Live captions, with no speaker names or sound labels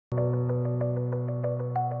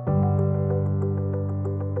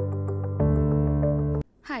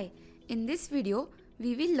In this video,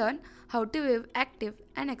 we will learn how to view active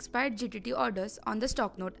and expired GTT orders on the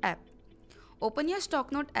StockNote app. Open your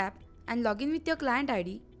StockNote app and log in with your client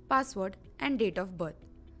ID, password and date of birth.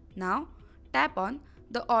 Now, tap on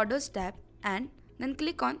the Orders tab and then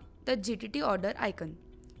click on the GTT order icon.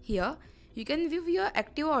 Here, you can view your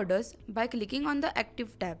active orders by clicking on the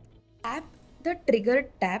Active tab. Tap the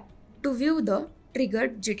Triggered tab to view the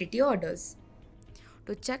triggered GTT orders.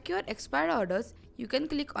 To check your expired orders, you can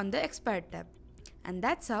click on the Expired tab. And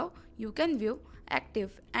that's how you can view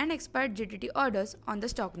active and expired GTT orders on the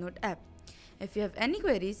StockNote app. If you have any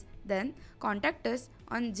queries, then contact us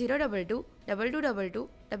on 022 2222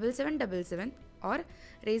 7777 or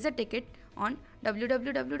raise a ticket on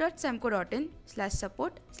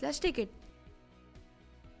www.samco.in/support/ticket.